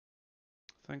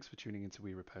Thanks for tuning into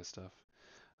We Repair Stuff.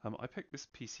 I picked this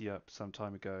PC up some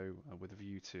time ago with a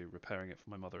view to repairing it for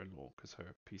my mother-in-law because her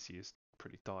PC is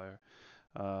pretty dire.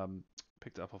 Um,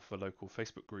 Picked it up off a local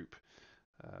Facebook group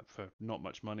for not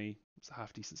much money. It's a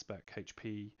half decent spec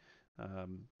HP,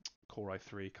 um, Core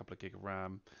i3, a couple of gig of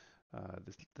RAM.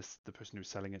 The person who was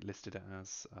selling it listed it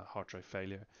as a hard drive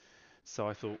failure. So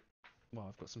I thought, well,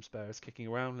 I've got some spares kicking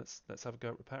around. Let's have a go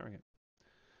at repairing it.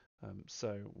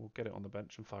 So we'll get it on the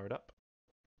bench and fire it up.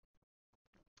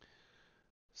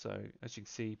 So as you can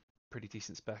see, pretty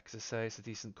decent spec. As I say, it's a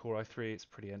decent Core i3. It's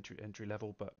pretty entry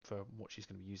level, but for what she's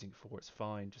going to be using it for, it's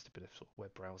fine. Just a bit of sort of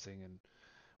web browsing and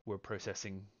word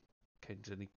processing,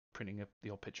 occasionally printing the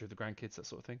odd picture of the grandkids, that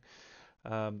sort of thing.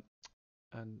 Um,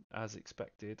 and as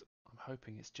expected, I'm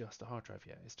hoping it's just a hard drive.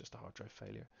 Yeah, it's just a hard drive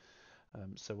failure.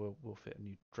 So we'll fit a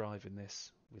new drive in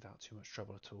this without too much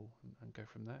trouble at all, and go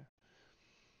from there.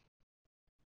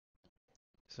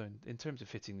 So in terms of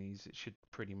fitting these, it should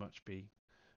pretty much be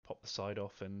pop the side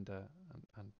off and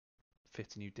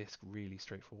fit a new disc, really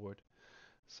straightforward.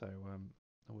 So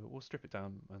we'll strip it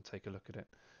down and take a look at it.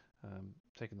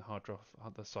 Taking the hard drive,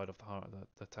 the side of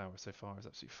the tower so far is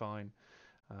absolutely fine.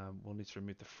 We'll need to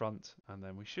remove the front, and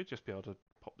then we should just be able to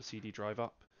pop the CD drive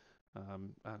up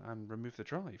and remove the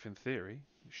drive. In theory,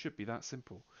 it should be that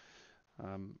simple.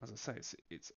 As I say,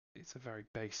 it's a very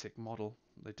basic model.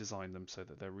 They designed them so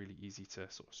that they're really easy to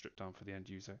sort of strip down for the end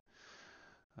user.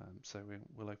 So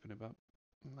we'll open it up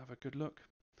and have a good look.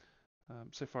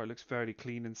 So far, it looks fairly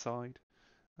clean inside.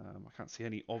 I can't see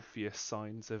any obvious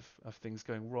signs of things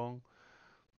going wrong.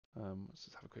 Let's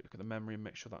just have a quick look at the memory and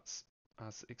make sure that's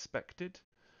as expected.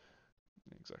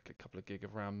 Exactly a couple of gig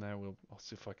of RAM there. I'll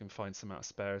see if I can find some out of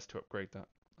spares to upgrade that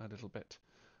a little bit,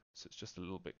 so it's just a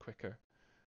little bit quicker.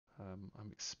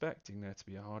 I'm expecting there to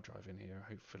be a hard drive in here,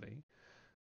 hopefully.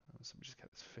 So we just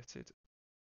get this fitted.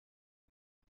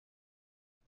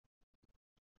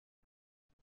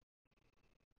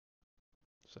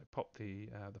 So pop the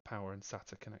power and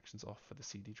SATA connections off for the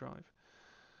CD drive,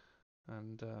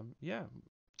 and yeah,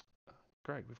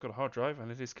 great. We've got a hard drive and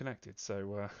it is connected.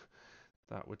 So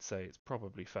that would say it's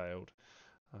probably failed.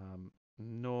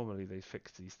 Normally they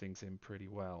fix these things in pretty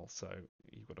well, so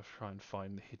you've got to try and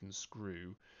find the hidden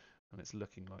screw, and it's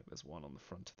looking like there's one on the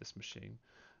front of this machine.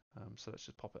 So let's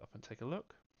just pop it up and take a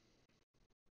look.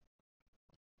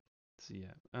 So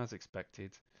yeah, as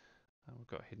expected, we've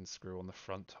got a hidden screw on the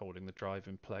front holding the drive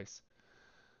in place.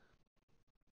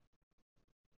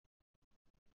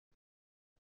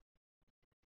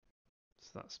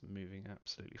 So that's moving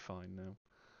absolutely fine now.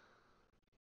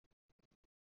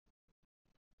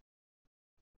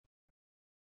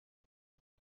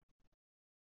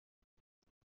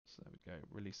 So there we go,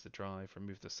 release the drive,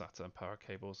 remove the SATA and power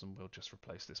cables, and we'll just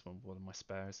replace this one with one of my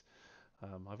spares.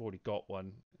 I've already got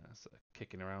one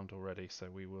kicking around already, so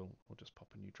we'll just pop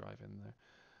a new drive in there.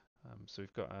 So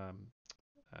we've got a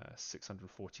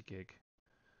 640 gig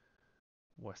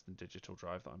Western Digital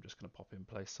drive that I'm just going to pop in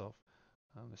place of.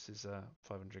 This is a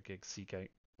 500 gig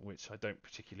Seagate, which I don't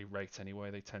particularly rate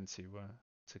anyway. They tend to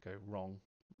go wrong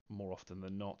more often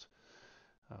than not.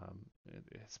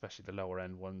 Especially the lower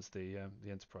end ones, the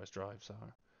enterprise drives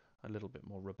are a little bit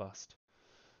more robust.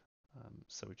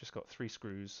 So we've just got 3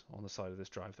 screws on the side of this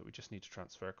drive that we just need to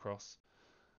transfer across,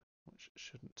 which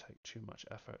shouldn't take too much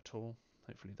effort at all.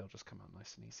 Hopefully they'll just come out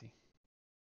nice and easy.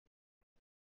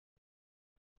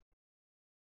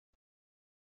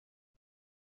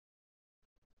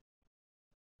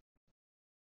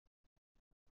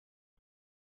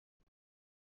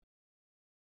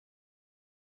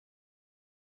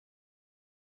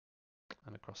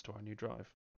 And across to our new drive.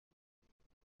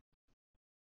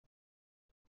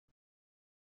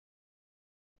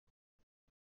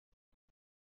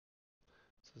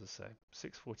 So as I say,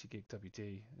 640 gig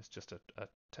WD is just a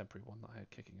temporary one that I had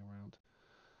kicking around.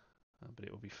 But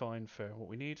it will be fine for what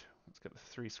we need. Let's get the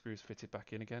 3 screws fitted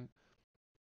back in again.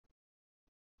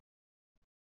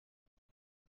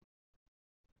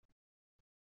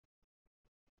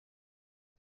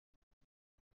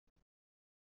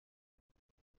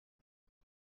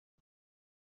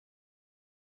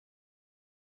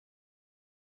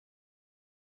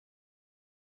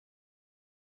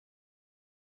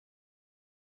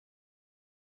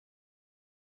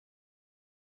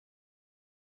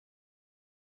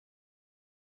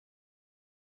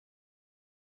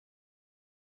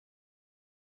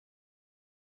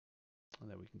 And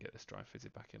then we can get this drive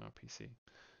fitted back in our PC.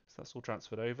 So that's all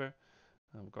transferred over.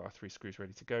 We've got our 3 screws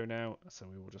ready to go now, so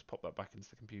we will just pop that back into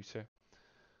the computer.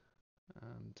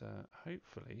 And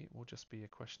hopefully it will just be a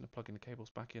question of plugging the cables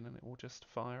back in and it will just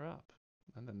fire up.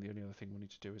 And then the only other thing we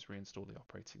need to do is reinstall the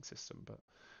operating system, but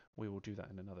we will do that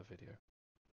in another video.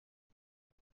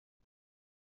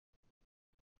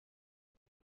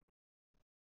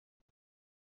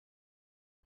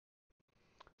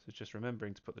 So just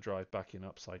remembering to put the drive back in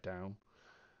upside down,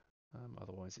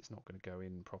 otherwise it's not going to go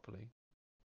in properly.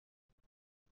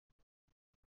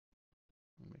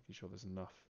 And making sure there's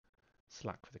enough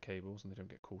slack for the cables and they don't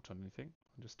get caught on anything.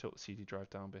 And just tilt the CD drive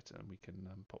down a bit and we can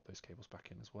pop those cables back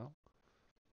in as well.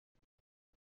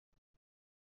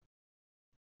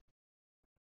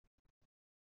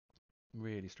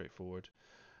 Really straightforward.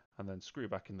 And then screw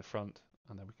back in the front,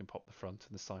 and then we can pop the front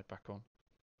and the side back on.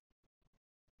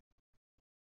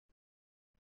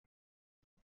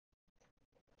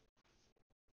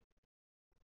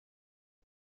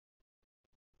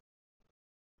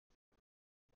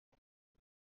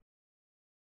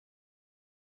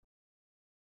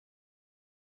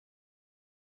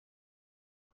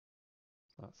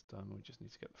 That's done. We just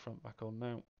need to get the front back on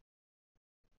now,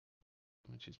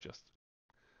 which is just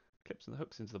clips and the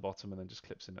hooks into the bottom and then just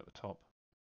clips in at the top.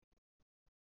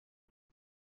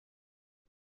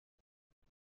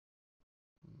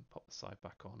 And pop the side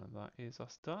back on, and that is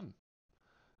us done.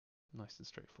 Nice and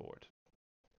straightforward.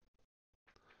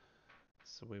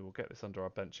 So we will get this under our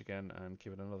bench again and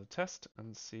give it another test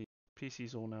and see.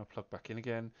 PC's all now plugged back in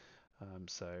again.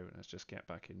 So let's just get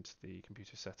back into the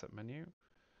computer setup menu.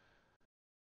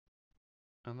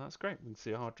 And that's great. We can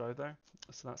see a hard drive there.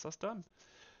 So that's us done.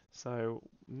 So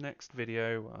next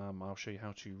video, I'll show you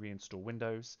how to reinstall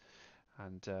Windows,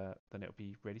 and then it'll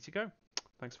be ready to go.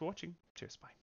 Thanks for watching. Cheers. Bye.